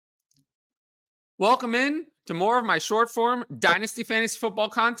Welcome in to more of my short form Dynasty fantasy football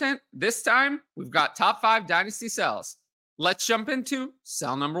content. This time, we've got top 5 Dynasty sells. Let's jump into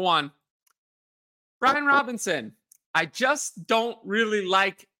sell number 1. Brian Robinson. I just don't really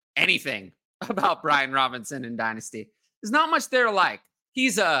like anything about Brian Robinson in Dynasty. There's not much there to like.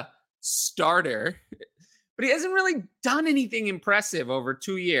 He's a starter, but he hasn't really done anything impressive over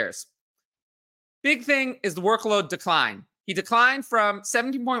 2 years. Big thing is the workload decline. He declined from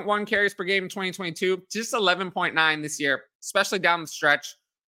 17.1 carries per game in 2022 to just 11.9 this year, especially down the stretch.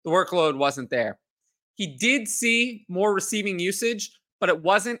 The workload wasn't there. He did see more receiving usage, but it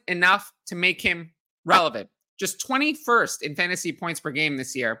wasn't enough to make him relevant. Just 21st in fantasy points per game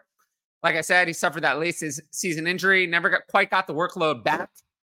this year. Like I said, he suffered that late season injury, never quite got the workload back.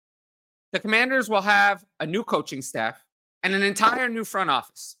 The Commanders will have a new coaching staff and an entire new front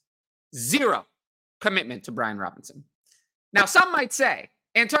office. Zero commitment to Brian Robinson. Now, some might say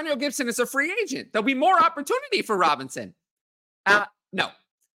Antonio Gibson is a free agent. There'll be more opportunity for Robinson. No.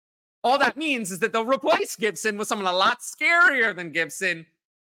 All that means is that they'll replace Gibson with someone a lot scarier than Gibson.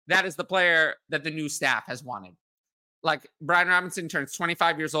 That is the player that the new staff has wanted. Like Brian Robinson turns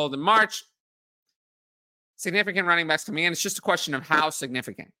 25 years old in March. Significant running backs coming in. It's just a question of how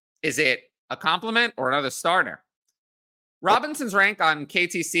significant. Is it a compliment or another starter? Robinson's rank on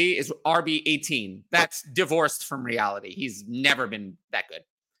KTC is RB18. That's divorced from reality. He's never been that good.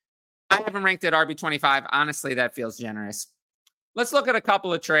 I have him ranked at RB25. Honestly, that feels generous. Let's look at a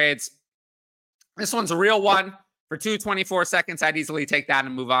couple of trades. This one's a real one. For 224 seconds, I'd easily take that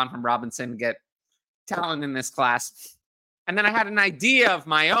and move on from Robinson, get talent in this class. And then I had an idea of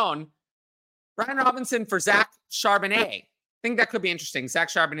my own. Brian Robinson for Zach Charbonnet. I think that could be interesting. Zach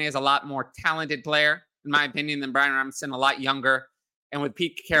Charbonnet is a lot more talented player, in my opinion, than Brian Robinson, a lot younger. And with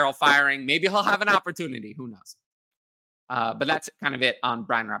Pete Carroll firing, maybe he'll have an opportunity. Who knows? But that's kind of it on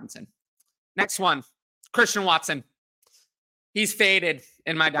Brian Robinson. Next one, Christian Watson. He's faded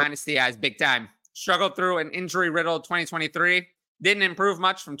in my dynasty eyes big time. Struggled through an injury-riddled 2023. Didn't improve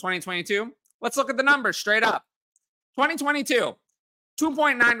much from 2022. Let's look at the numbers straight up. 2022,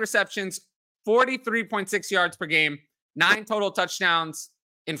 2.9 receptions, 43.6 yards per game, 9 total touchdowns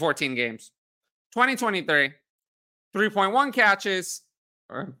in 14 games. 2023, 3.1 catches,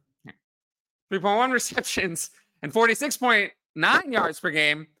 or 3.1 receptions, and 46.9 yards per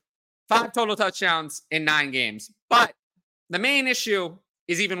game, 5 total touchdowns in 9 games. But the main issue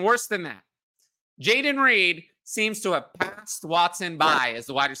is even worse than that. Jaden Reed seems to have passed Watson by as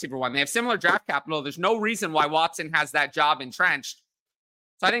the wide receiver 1. They have similar draft capital. There's no reason why Watson has that job entrenched.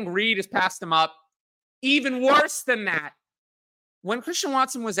 So I think Reed has passed him up. Even worse than that, when Christian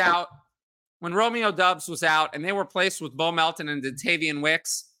Watson was out, when Romeo Doubs was out, and they were placed with Bo Melton and Dontavian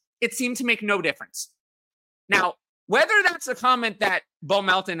Wicks, it seemed to make no difference. Now, whether that's a comment that Bo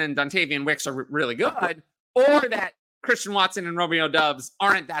Melton and Dontavian Wicks are really good, or that Christian Watson and Romeo Doubs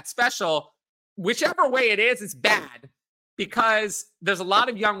aren't that special, whichever way it is, it's bad because there's a lot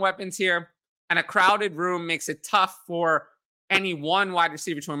of young weapons here, and a crowded room makes it tough for any one wide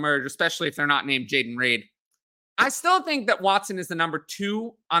receiver to emerge, especially if they're not named Jaden Reed. I still think that Watson is the number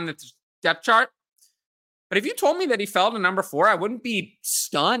 2 on the depth chart. But if you told me that he fell to number 4, I wouldn't be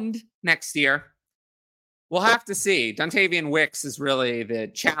stunned next year. We'll have to see. Dontavian Wicks is really the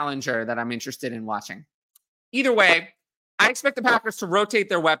challenger that I'm interested in watching. Either way, I expect the Packers to rotate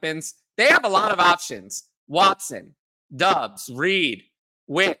their weapons. They have a lot of options. Watson, Doubs, Reed,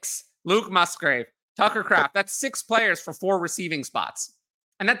 Wicks, Luke Musgrave, Tucker Kraft. That's 6 players for 4 receiving spots.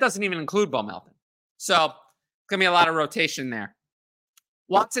 And that doesn't even include Bo Melton. So it's going to be a lot of rotation there.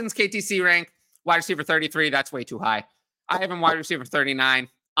 Watson's KTC rank, wide receiver 33. That's way too high. I have him wide receiver 39.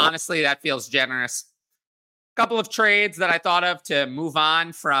 Honestly, that feels generous. A couple of trades that I thought of to move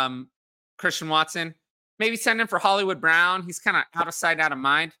on from Christian Watson. Maybe send him for Hollywood Brown. He's kind of out of sight, out of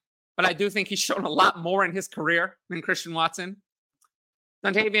mind. But I do think he's shown a lot more in his career than Christian Watson.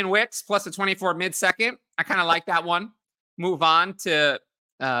 Dontavian Wicks plus a 24 mid-second. I kind of like that one. Move on to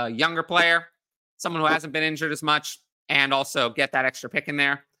a younger player, someone who hasn't been injured as much, and also get that extra pick in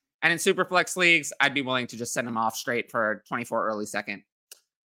there. And in Superflex leagues, I'd be willing to just send him off straight for a 24 early second,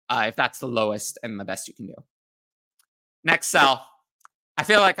 if that's the lowest and the best you can do. Next sell. I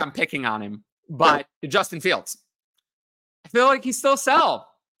feel like I'm picking on him, but Justin Fields. I feel like he's still sell.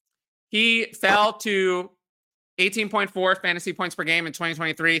 He fell to 18.4 fantasy points per game in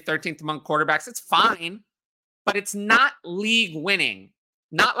 2023, 13th among quarterbacks. It's fine, but it's not league winning.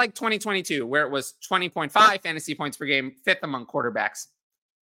 Not like 2022, where it was 20.5 fantasy points per game, 5th among quarterbacks.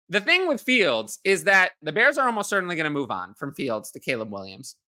 The thing with Fields is that the Bears are almost certainly going to move on from Fields to Caleb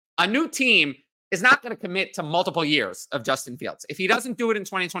Williams. A new team is not going to commit to multiple years of Justin Fields. If he doesn't do it in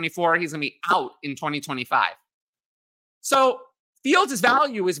 2024, he's going to be out in 2025. So Fields'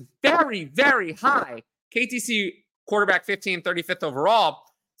 value is very, very high. KTC quarterback 15, 35th overall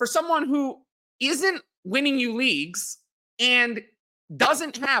for someone who isn't winning you leagues and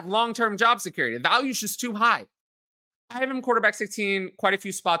doesn't have long-term job security. The value is just too high. I have him quarterback 16, quite a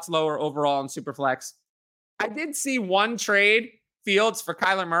few spots lower overall in Superflex. I did see one trade, Fields for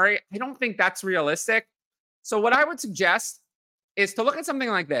Kyler Murray. I don't think that's realistic. So what I would suggest is to look at something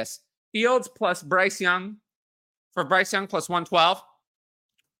like this. Fields plus Bryce Young for Bryce Young plus 112.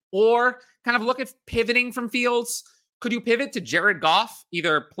 Or kind of look at pivoting from Fields. Could you pivot to Jared Goff,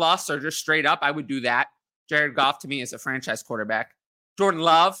 either plus or just straight up? I would do that. Jared Goff to me is a franchise quarterback. Jordan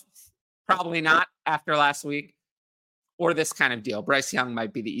Love, probably not after last week. Or this kind of deal. Bryce Young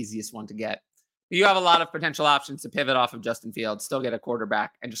might be the easiest one to get. You have a lot of potential options to pivot off of Justin Fields, still get a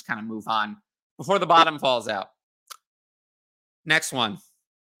quarterback, and just kind of move on before the bottom falls out. Next one,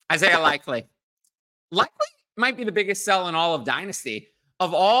 Isaiah Likely. Likely might be the biggest sell in all of Dynasty.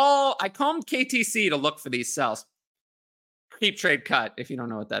 Of all, I combed KTC to look for these sells. Keep trade cut, if you don't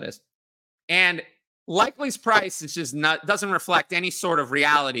know what that is. And Likely's price is just doesn't reflect any sort of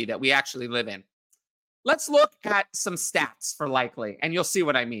reality that we actually live in. Let's look at some stats for Likely, and you'll see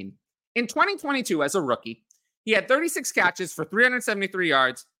what I mean. In 2022, as a rookie, he had 36 catches for 373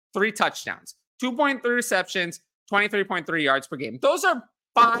 yards, 3 touchdowns, 2.3 receptions, 23.3 yards per game. Those are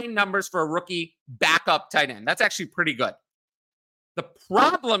fine numbers for a rookie backup tight end. That's actually pretty good. The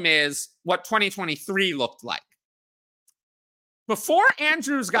problem is what 2023 looked like. Before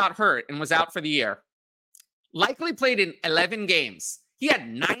Andrews got hurt and was out for the year, Likely played in 11 games. He had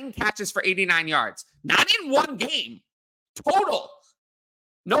 9 catches for 89 yards. Not in one game. Total.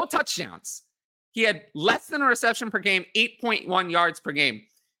 No touchdowns. He had less than a reception per game, 8.1 yards per game.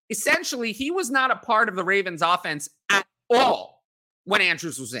 Essentially, he was not a part of the Ravens offense at all when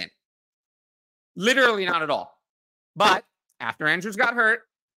Andrews was in. Literally not at all. But after Andrews got hurt,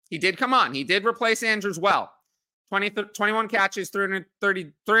 he did come on. He did replace Andrews well. 21 catches,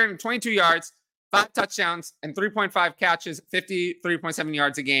 322 yards, 5 touchdowns, and 3.5 catches, 53.7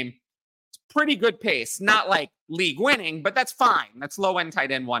 yards a game. It's pretty good pace. Not like league winning, but that's fine. That's low-end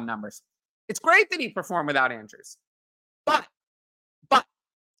tight end 1 numbers. It's great that he performed without Andrews. But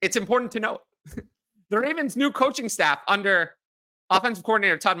it's important to note, the Ravens' new coaching staff under offensive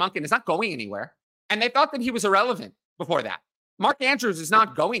coordinator Todd Monken is not going anywhere. And they thought that he was irrelevant before that. Mark Andrews is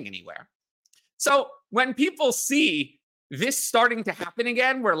not going anywhere. So when people see this starting to happen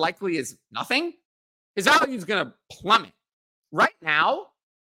again, where Likely is nothing, his value is going to plummet. Right now,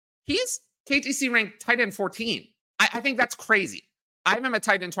 he's KTC ranked tight end 14. I think that's crazy. I have him at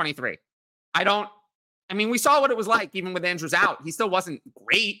tight end 23. We saw what it was like even with Andrews out. He still wasn't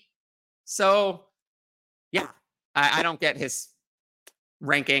great. So, yeah, I don't get his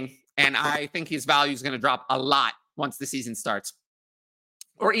ranking. And I think his value is going to drop a lot once the season starts.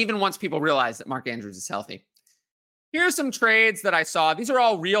 Or even once people realize that Mark Andrews is healthy. Here's some trades that I saw. These are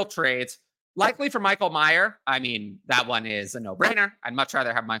all real trades. Likely for Michael Mayer. That one is a no-brainer. I'd much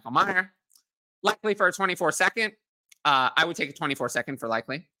rather have Michael Mayer. Likely for a 24-second. I would take a 24-second for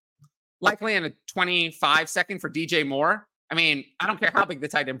Likely. Likely and a 25-second for DJ Moore. I don't care how big the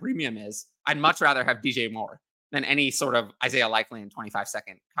tight end premium is. I'd much rather have DJ Moore than any sort of Isaiah Likely and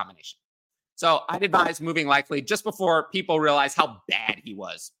 25-second combination. So I'd advise moving Likely just before people realize how bad he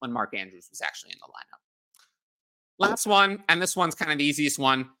was when Mark Andrews was actually in the lineup. Last one, and this one's kind of the easiest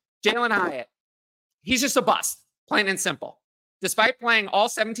one. Jalen Hyatt. He's just a bust, plain and simple. Despite playing all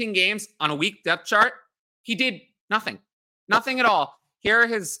 17 games on a weak depth chart, he did nothing. Nothing at all. Here are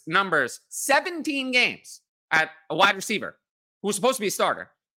his numbers. 17 games at a wide receiver who was supposed to be a starter.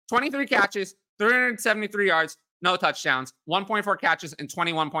 23 catches, 373 yards, no touchdowns, 1.4 catches, and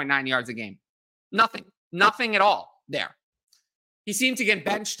 21.9 yards a game. Nothing at all there. He seemed to get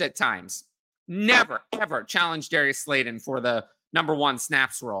benched at times. Never, ever challenged Darius Slayton for the number 1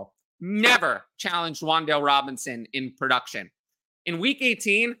 snaps role. Never challenged Wan'Dale Robinson in production. In week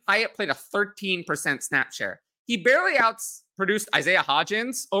 18, Hyatt played a 13% snap share. He barely outproduced Isaiah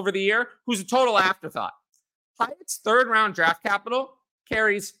Hodgins over the year, who's a total afterthought. Hyatt's 3rd-round draft capital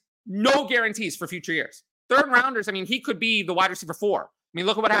carries no guarantees for future years. 3rd-rounders, he could be the wide receiver 4.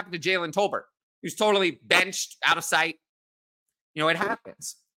 Look at what happened to Jalen Tolbert. He was totally benched, out of sight. It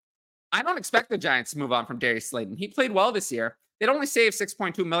happens. I don't expect the Giants to move on from Darius Slayton. He played well this year. They'd only saved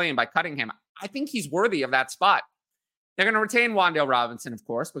 $6.2 million by cutting him. I think he's worthy of that spot. They're going to retain Wan'Dale Robinson, of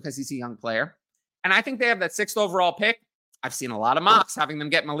course, because he's a young player. And I think they have that 6th overall pick. I've seen a lot of mocks having them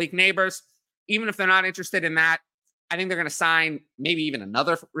get Malik Neighbors. Even if they're not interested in that, I think they're going to sign maybe even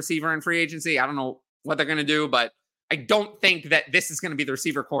another receiver in free agency. I don't know what they're going to do, but I don't think that this is going to be the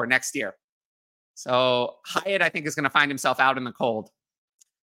receiver core next year. So Hyatt, I think, is going to find himself out in the cold.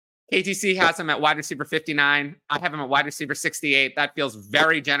 KTC has him at wide receiver 59. I have him at wide receiver 68. That feels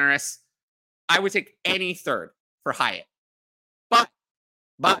very generous. I would take any third for Hyatt.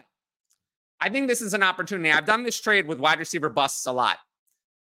 But I think this is an opportunity. I've done this trade with wide receiver busts a lot.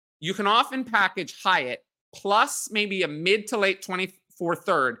 You can often package Hyatt plus maybe a mid to late 24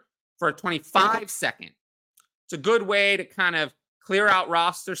 third for a 25 second. It's a good way to kind of clear out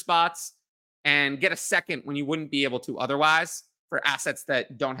roster spots and get a second when you wouldn't be able to otherwise for assets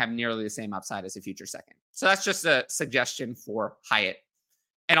that don't have nearly the same upside as a future second. So that's just a suggestion for Hyatt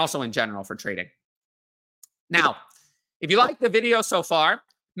and also in general for trading. Now, if you like the video so far,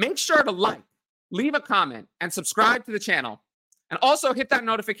 make sure to like, leave a comment, and subscribe to the channel. And also hit that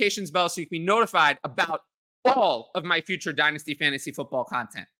notifications bell so you can be notified about all of my future Dynasty Fantasy Football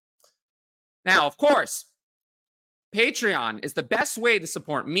content. Now, of course, Patreon is the best way to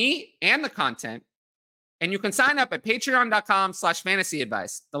support me and the content. And you can sign up at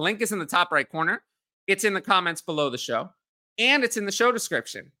patreon.com/fantasyadvice. The link is in the top right corner. It's in the comments below the show. And it's in the show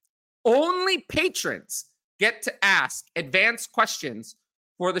description. Only patrons get to ask advanced questions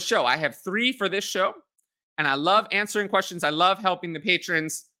for the show. I have 3 for this show. And I love answering questions. I love helping the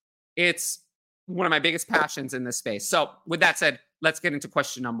patrons. It's one of my biggest passions in this space. So with that said, let's get into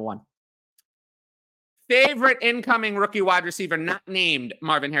question number 1. Favorite incoming rookie wide receiver not named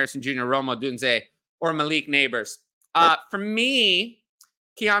Marvin Harrison Jr., Rome Odunze, or Malik Neighbors. For me,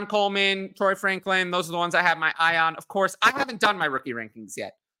 Keon Coleman, Troy Franklin, those are the ones I have my eye on. Of course, I haven't done my rookie rankings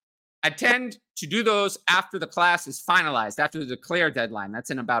yet. I tend to do those after the class is finalized, after the declare deadline.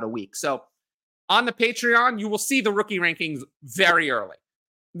 That's in about a week. So on the Patreon, you will see the rookie rankings very early.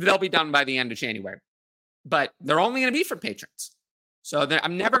 They'll be done by the end of January. But they're only going to be for patrons. So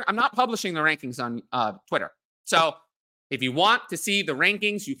I'm not publishing the rankings on Twitter. So if you want to see the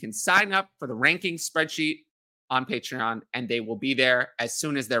rankings, you can sign up for the rankings spreadsheet on Patreon, and they will be there as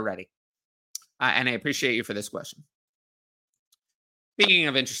soon as they're ready. And I appreciate you for this question. Speaking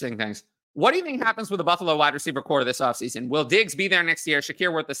of interesting things, what do you think happens with the Buffalo wide receiver core this offseason? Will Diggs be there next year?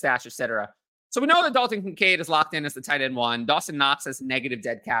 Shakir worth the stash, etc. So we know that Dalton Kincaid is locked in as the tight end 1. Dawson Knox has negative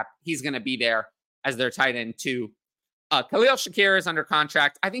dead cap. He's going to be there as their tight end 2. Khalil Shakir is under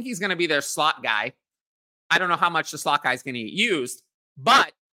contract. I think he's going to be their slot guy. I don't know how much the slot guy is going to get used,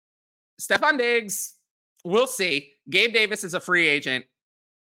 but Stephon Diggs, we'll see. Gabe Davis is a free agent.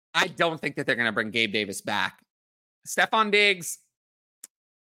 I don't think that they're going to bring Gabe Davis back. Stephon Diggs,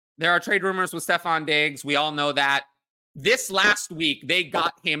 there are trade rumors with Stephon Diggs. We all know that. This last week, they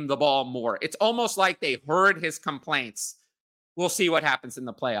got him the ball more. It's almost like they heard his complaints. We'll see what happens in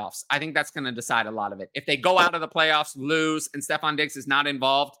the playoffs. I think that's going to decide a lot of it. If they go out of the playoffs, lose, and Stephon Diggs is not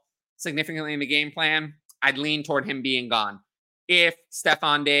involved significantly in the game plan, I'd lean toward him being gone. If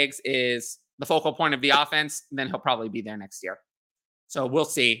Stephon Diggs is the focal point of the offense, then he'll probably be there next year. So we'll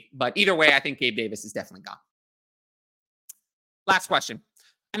see. But either way, I think Gabe Davis is definitely gone. Last question.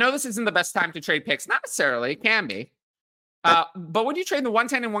 I know this isn't the best time to trade picks. Not necessarily. It can be. But would you trade the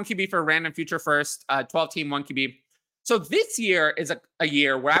 110 and 1 QB for a random future first, 12-team 1 QB? So this year is a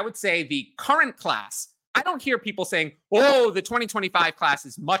year where I would say the current class, I don't hear people saying, oh, the 2025 class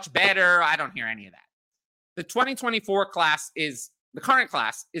is much better. I don't hear any of that. The 2024 class the current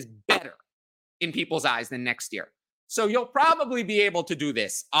class is better in people's eyes than next year. So you'll probably be able to do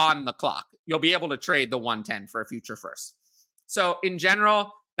this on the clock. You'll be able to trade the 110 for a future first. So in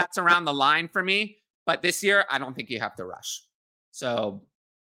general, that's around the line for me. But this year, I don't think you have to rush. So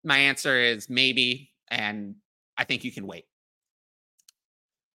my answer is maybe, and I think you can wait.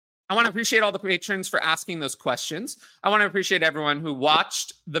 I want to appreciate all the patrons for asking those questions. I want to appreciate everyone who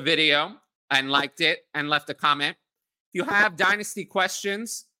watched the video and liked it and left a comment. If you have Dynasty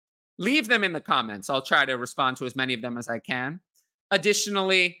questions, leave them in the comments. I'll try to respond to as many of them as I can.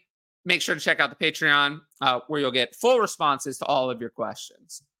 Additionally, make sure to check out the Patreon where you'll get full responses to all of your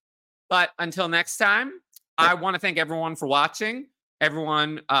questions. But until next time, I want to thank everyone for watching,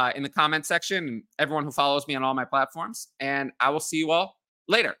 everyone in the comment section, and everyone who follows me on all my platforms. And I will see you all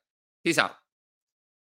later. Peace out.